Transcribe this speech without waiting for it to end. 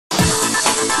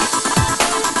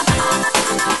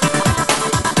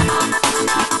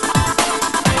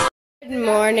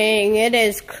morning. It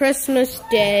is Christmas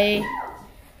Day.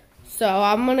 So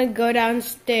I'm gonna go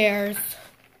downstairs.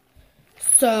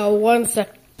 So 1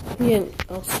 second,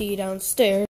 I'll see you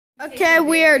downstairs. Okay,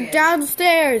 we are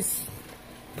downstairs.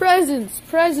 Presents,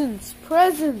 presents,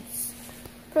 presents.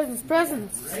 Presents,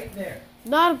 presents. Right there.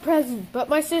 Not a present, but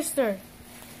my sister.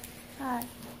 Hi.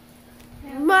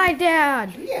 My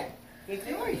dad. Yeah. It's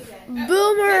yours. Boomer.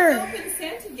 Let's open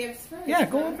Santa gifts first. Yeah,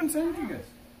 go open Santa gifts.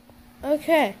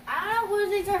 Okay. I don't know what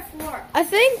these are for. I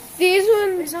think these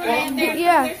ones.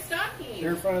 Yeah. They're stocking. They're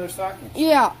in front of their stockings.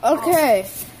 Yeah. Okay.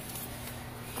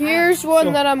 Here's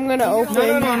one that I'm gonna open.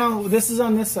 No. This is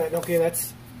on this side. Okay,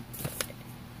 that's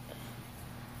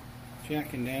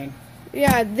Jack and Dan.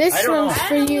 Yeah, this I don't one's know.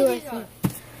 for you. I think.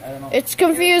 I don't know. It's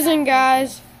confusing,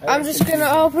 guys. I'm just gonna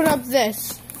open up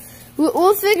this.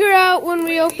 We'll figure out when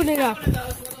we open it up. One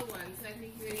of those little ones. I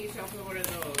think you need to open one of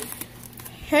those.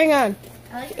 Hang on.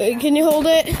 Can you hold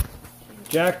it?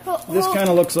 Jack, this kind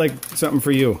of looks like something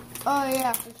for you. Oh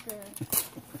yeah, for sure.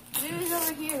 Maybe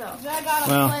over here though. I got a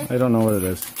Well, plate. I don't know what it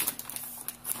is.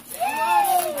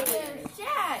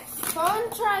 Jack. Phone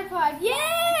tripod. Yay!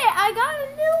 I got a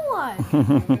new one.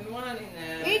 Been wanting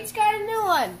that. Each got a new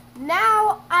one.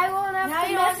 Now I won't have Now to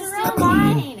you don't have mess to around. steal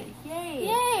mine. Yay.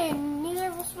 Yay! Neither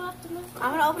of us will have to mess around.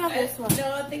 I'm gonna open up this one.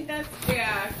 No, I think that's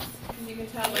Jack. You can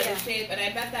tell by the shape, and I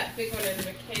bet that big one is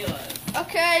Michaela's.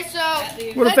 Okay, so That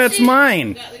leaves, What if that's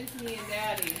mine? that leaves me and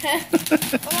Daddy.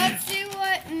 let's see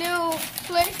what new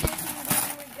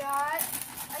PlayStation we got.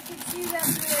 I can see that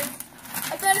there's. I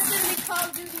thought it's gonna be Call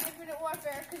of Duty Infinite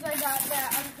Warfare because I got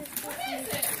that on Christmas. What is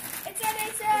it? It's an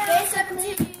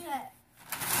A17.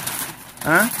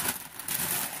 Huh?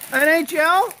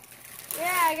 NHL?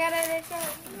 Yeah, I got an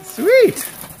A17. Sweet.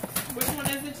 Which one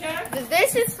is it, Jack?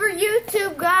 This is for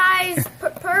YouTube, guys.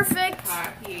 Perfect.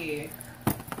 Hockey.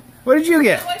 What did you Is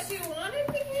get? that what you wanted,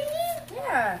 Michaela?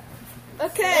 Yeah.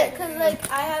 Okay. Because like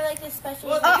I have like this special.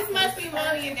 Well, these must be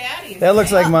Mommy and Daddy's. That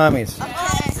looks like mommy's.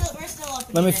 We're still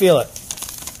opening. Let me feel it.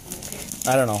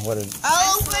 I don't know what it is.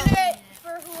 I'll open it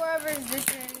for whoever this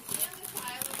is.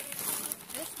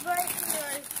 This right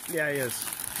here. Yeah, it is.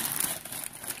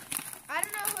 I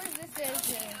don't know whose this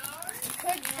is. It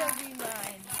could still be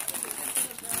mine.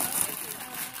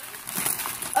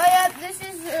 Oh yeah, this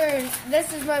is hers.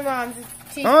 This is my mom's.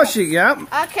 Oh, yeah.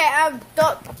 Okay,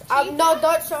 don't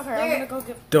show her. I'm gonna go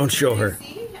get. Don't show her.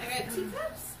 See? I got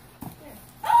teacups.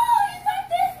 Oh, you got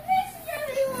this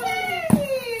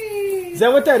picture. Is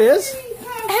that what that is?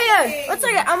 Hang on, one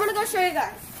second. I'm gonna go show you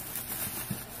guys.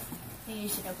 You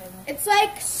should open it. It's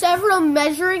like several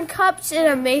measuring cups in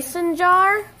a mason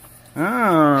jar.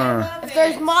 Ah. If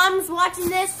there's moms watching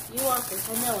this, You want this?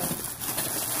 I know it.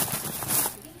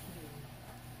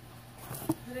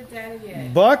 What did Daddy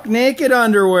get? Buck naked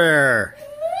underwear.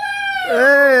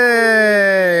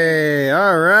 Hey.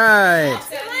 All right.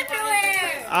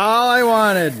 All I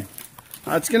wanted.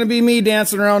 It's going to be me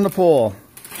dancing around the pool.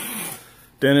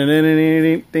 Boy,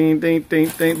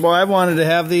 I've wanted to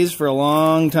have these for a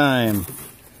long time.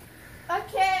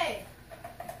 okay.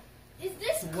 Is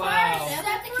this Wow. card Is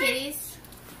that the separate? kitties?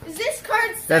 Is this card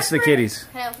separate? That's the kitties.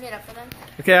 Can I open it up for them?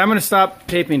 Okay, I'm going to stop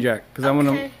taping, Jack, because I want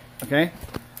to... Okay?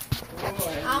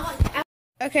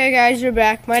 Okay, guys, you're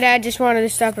back. My dad just wanted to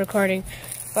stop recording.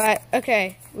 But,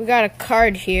 okay, we got a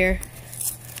card here.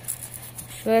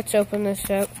 So let's open this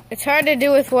up. It's hard to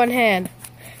do with one hand.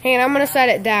 Hang on, I'm going to set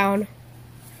it down.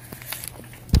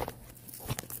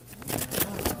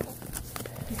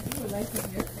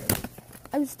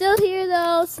 I'm still here,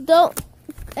 though, so don't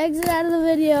exit out of the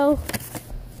video.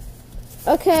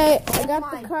 Okay, I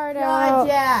got the card out.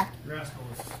 Jack.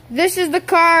 This is the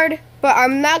card, but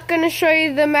I'm not going to show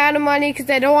you the amount of money because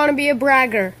I don't want to be a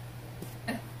bragger.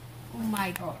 Oh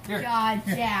my here. God,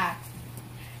 Jack.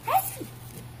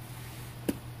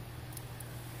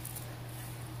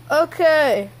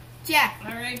 Okay. Jack.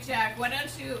 All right, Jack. Why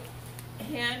don't you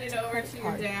hand it over to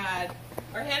your dad,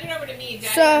 or hand it over to me?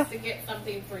 Dad So- has to get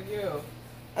something for you.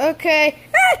 Okay.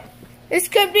 Ah! This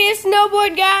could be a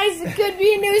snowboard, guys. It could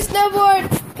be a new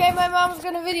snowboard. Okay, my mom's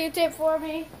going to videotape for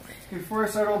me. Before I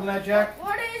start opening that, Jack,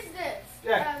 What is this?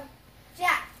 Jack.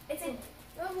 Jack, it's a...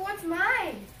 What's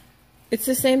mine? It's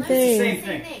the same it's the thing. same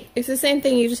thing. It's the same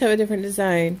thing. You just have a different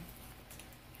design.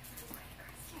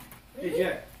 Hey,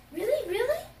 Jack.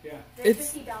 Really? Yeah.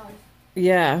 It's $50.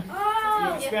 yeah. You Oh.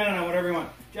 can spend it on whatever you want.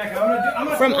 Jack, I'm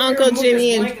gonna From go over Uncle and move Jimmy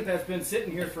this and- blanket that's been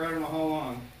sitting here for I don't know how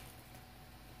long.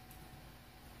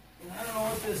 And I don't know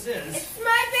what this is. It's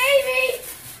my baby.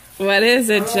 What is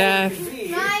it, I don't know Jack? what it could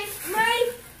be. My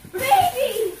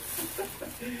baby.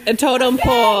 A totem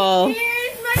pole.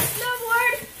 Here's my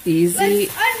snowboard. Easy,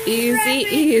 Let's unwrap easy,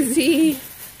 it. easy.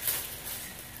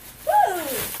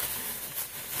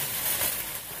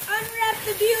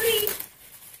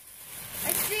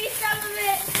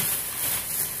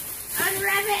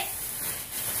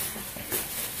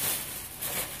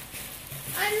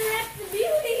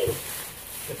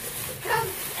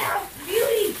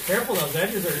 those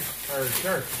edges are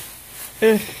sharp.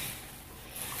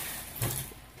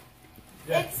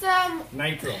 It's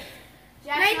Nitro.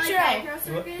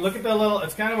 Nitro. Look at the little.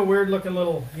 It's kind of a weird looking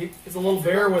little. It's a little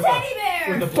bear with teddy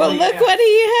bear. With a But bloody look hat. what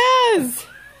he has.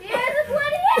 He has a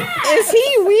bloody hat. Is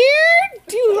he weird?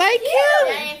 Do you like him?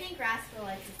 I think Rascal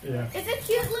likes it. Yeah. It's a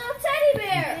cute little teddy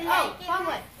bear. Oh, wrong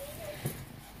one.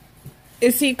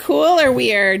 Is he cool or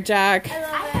weird, Jack? I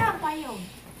love it. have my own.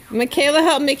 Michaela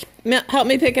helped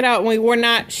me pick it out, and we were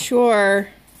not sure.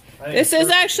 I think This it's is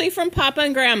actually from Papa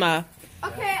and Grandma.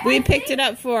 Okay. We picked it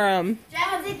up for them.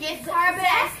 Jack, the gift card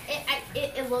back.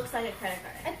 It looks like a credit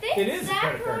card. I think It is a Zach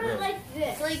credit card, wrote it really. like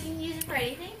this. So you can use it for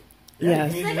anything?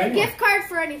 Yes. It's like a gift card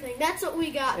for anything. That's what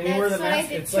we got. Anywhere That's the what I mask,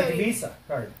 did it's show like a you. Visa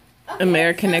card. Okay,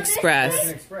 American so Express.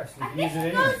 American Express. You I can think use it it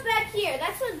anywhere. goes back here.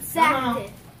 That's what Zach No.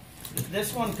 did.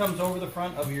 This one comes over the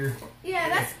front of your. Yeah,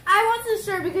 that's. I wasn't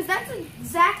sure because that's what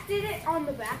Zach did it on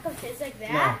the back of his like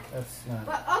that. No, that's not.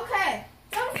 But okay,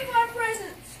 some of our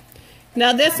presents.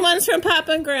 Now this one's from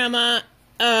Papa and Grandma.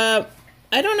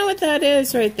 I don't know what that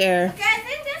is right there. Okay, I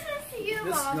think this one's to you,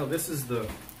 Mom. No, this is the.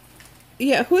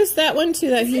 Yeah, who is that one too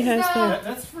that he This is has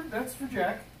there? That's for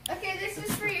Jack. Okay, this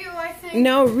is for you, I think.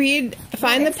 No,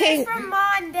 find the It says peng. from Mom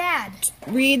and Dad.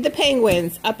 Read the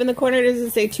penguins. Up in the corner, does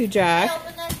it say to Jack?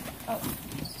 Open this.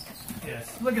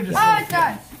 Yes. Look at this. Oh, little it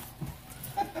does.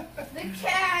 The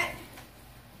cat.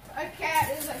 A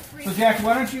cat is a freak. So Jack,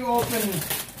 why don't you open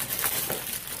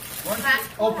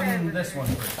this one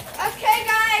first? Okay,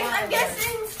 guys, I'm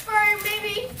guessing for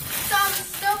maybe some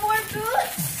snowboard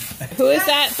boots. Who is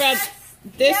that from?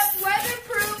 This Yep,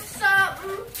 weatherproof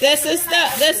something.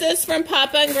 this is from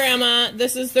Papa and Grandma.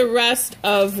 This is the rest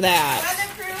of that.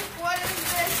 Weatherproof. What is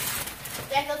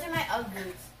this? Jack, those are my Ugg boots.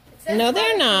 It says No,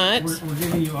 they're weatherproof. not. We're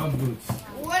giving you Ugg boots.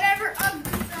 Whatever Ugg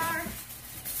boots are.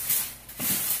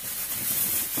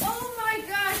 Oh my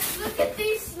gosh! Look at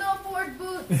these snowboard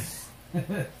boots.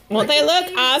 Won't they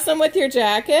look awesome with your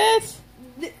jacket?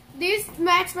 These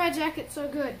match my jacket so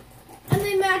good, and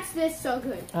they match this so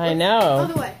good. I know.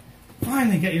 Other way.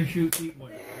 Finally, get your feet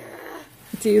wet.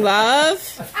 Do you love?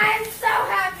 I'm so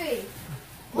happy.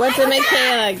 What did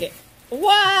Michaela get?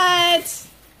 What?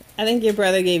 I think your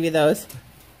brother gave you those.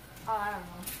 Oh, I don't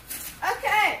know.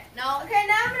 Okay. No. Okay,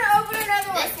 now I'm gonna open another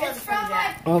one. This one's It's from from my.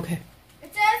 Jack. Okay.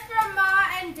 It says from Ma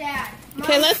and Dad.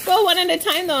 Okay, let's go one at a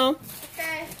time though.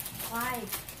 Okay. Why?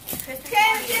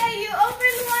 Okay, you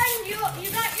opened one.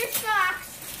 You got your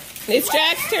socks. It's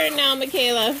Jack's turn now,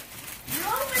 Michaela. You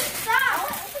opened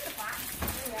socks.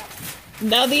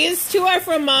 Now these two are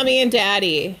from Mommy and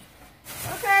Daddy.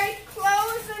 Okay,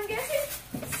 clothes. I'm guessing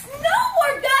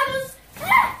snowboard goggles.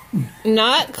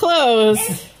 Not clothes.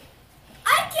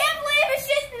 I can't believe it's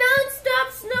just non-stop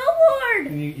snowboard.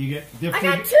 And you get I different,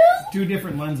 got two.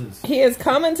 different lenses. He is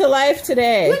coming to life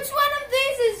today. Which one of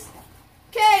these is?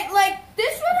 Okay, like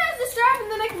this one has the strap,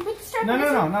 and then I can put the strap. No, on no,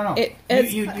 this no, one. no, no.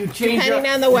 It's you change depending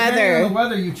out- on the weather. Depending on the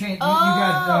weather, you change. You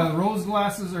got rose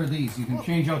glasses or these. You can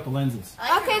change out the lenses.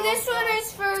 Okay, this one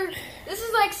is for. This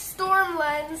is like storm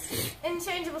lens,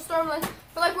 interchangeable storm lens.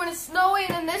 For like when it's snowy, and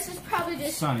then this is probably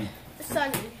just Sunny.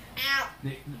 sunny. Ow.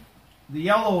 The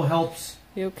yellow helps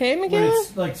You okay, when Michaela?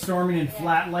 it's like storming in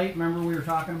flat light. Remember we were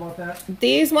talking about that?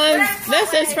 These ones,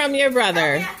 this is from your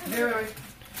brother.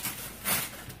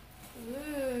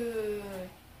 Ooh.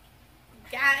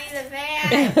 Got me the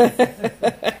van.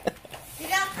 She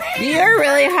got pants. You're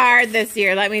really hard this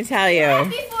year, let me tell you.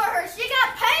 Happy for her. She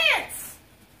got pants.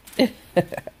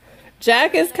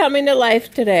 Jack is coming to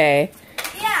life today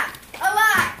Yeah, a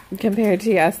lot. compared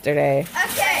to yesterday.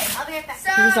 Okay. I'll be right back.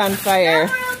 So He's on fire.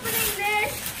 now we're opening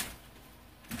this.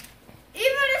 Even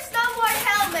a snowboard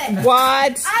helmet.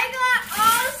 What? I got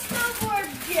all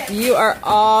snowboard gifts. You are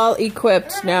all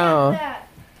equipped now. That.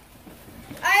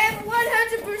 I am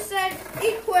 100%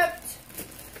 equipped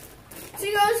to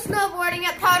go snowboarding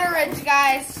at Powder Ridge,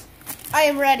 guys. I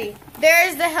am ready. There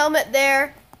is the helmet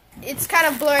there. It's kind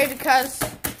of blurry because it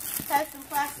has some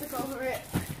plastic over it.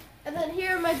 And then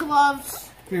here are my gloves.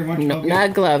 Here, why don't you No, help me?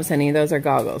 not gloves, honey. Those are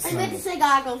goggles. I meant to say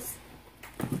goggles.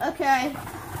 Okay.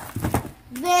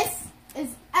 This is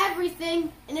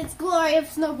everything in its glory of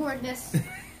snowboardness.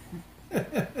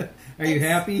 Are you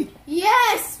happy?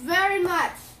 Yes, very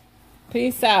much.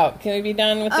 Peace out. Can we be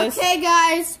done with this? Okay,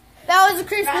 guys. That was a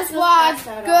Christmas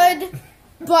vlog.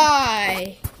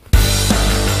 Goodbye.